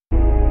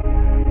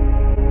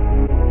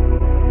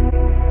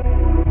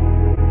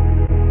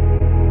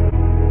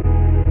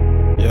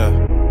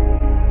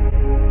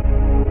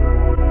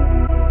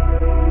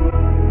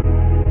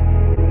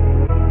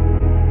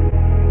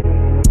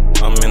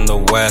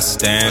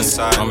West End.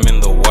 I'm in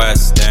the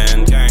West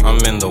End. I'm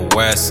in the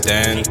West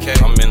End.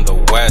 I'm in the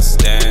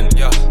West End.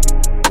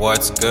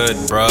 What's good,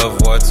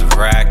 bruv? What's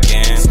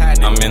rackin'?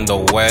 I'm in the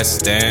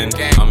West End.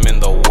 I'm in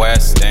the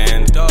West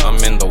End.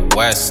 I'm in the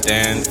West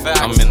End.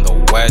 I'm in the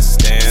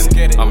West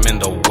End. I'm in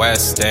the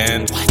West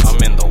End.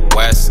 I'm in the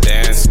West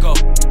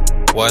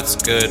End. What's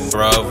good,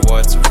 bruv?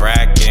 What's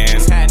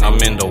rackin'?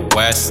 I'm in the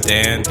West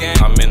End.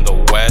 I'm in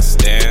the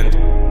West End.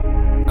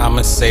 I'm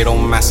a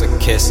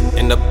sadomasochist.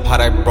 In the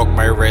pot, I broke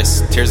my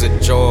wrist. Tears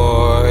of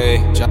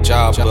joy,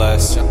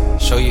 jobless.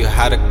 Show you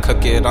how to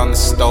cook it on the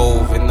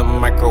stove, in the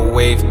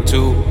microwave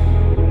too.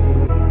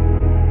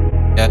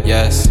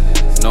 Yes,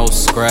 no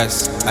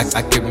stress.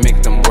 I can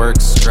make them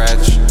work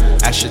stretch.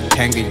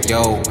 Ashtanga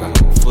yoga.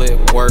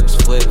 Flip works,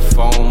 flip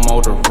phone,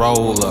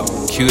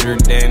 Motorola. Cuter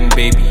than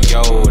Baby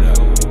Yoda.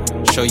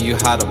 Show you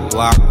how the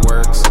block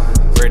works.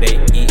 Where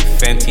they eat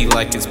Fenty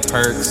like it's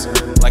perks.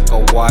 Like a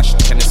washed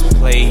tennis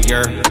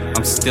player,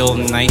 I'm still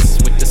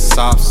nice with the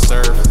soft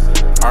serve.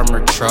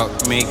 Armor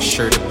truck, make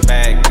sure the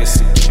bag is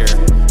secure.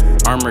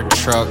 Armor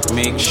truck,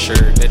 make sure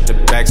that the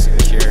bag's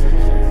secure.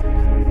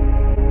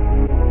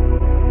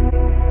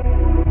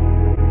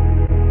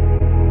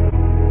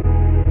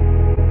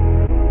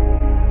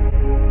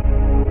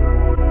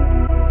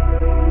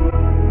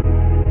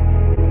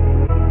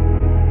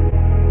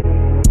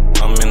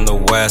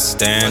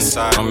 West End.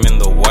 I'm in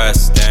the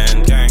West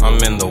End.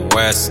 I'm in the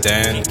West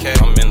End.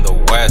 I'm in the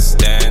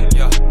West End.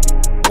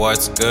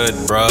 What's good,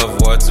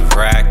 bruv? What's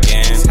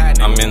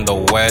rackin'? I'm in the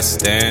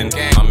West End.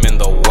 I'm in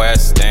the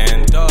West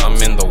End.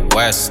 I'm in the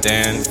West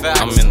End.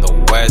 I'm in the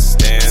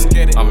West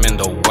End. I'm in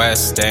the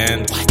West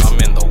End. I'm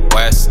in the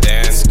West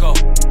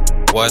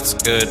End. What's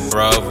good,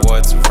 bruv?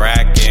 What's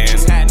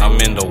rackin'? I'm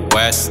in the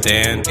West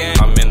End.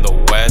 I'm in the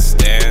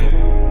West End.